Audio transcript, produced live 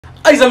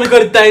guys, आम्ही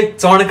करताय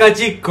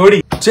चोणकाची कडी.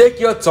 Take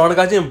your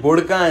chonakache and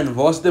bodka and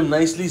wash them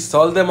nicely,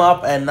 salt them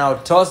up, and now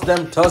toss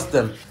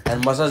them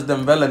and massage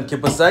them well and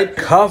keep aside.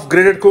 Half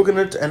grated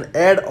coconut and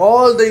add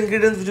all the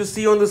ingredients which you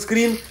see on the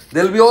screen.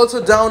 They'll be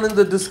also down in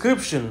the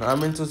description. I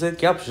mean to say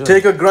caption.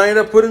 Take a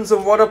grinder, put in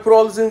some water, put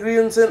all these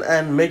ingredients in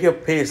and make a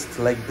paste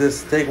like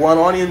this. Take one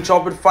onion,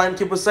 chop it fine,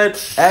 keep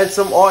aside. Add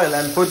some oil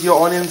and put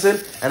your onions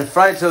in and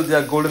fry till they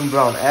are golden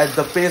brown. Add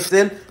the paste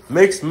in,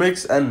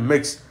 mix and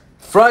mix.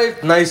 Fry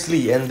it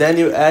nicely and then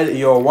you add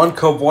your 1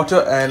 cup water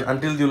and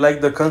until you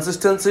like the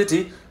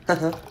consistency.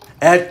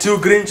 Add 2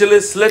 green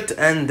chilies slit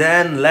and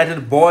then let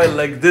it boil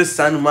like this.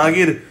 And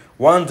magir,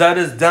 once that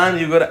is done,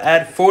 you gotta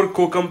add 4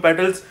 kokum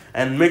petals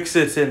and mix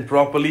it in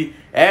properly.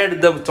 Add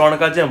the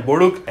chonakache and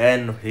boduk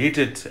and heat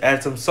it.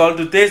 Add some salt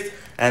to taste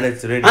and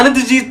it's ready. आणि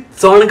तुझी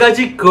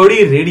चोणकाची कडी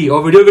ready.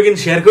 और video बेगीन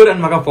share कर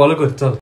आणि मला follow कर. चल.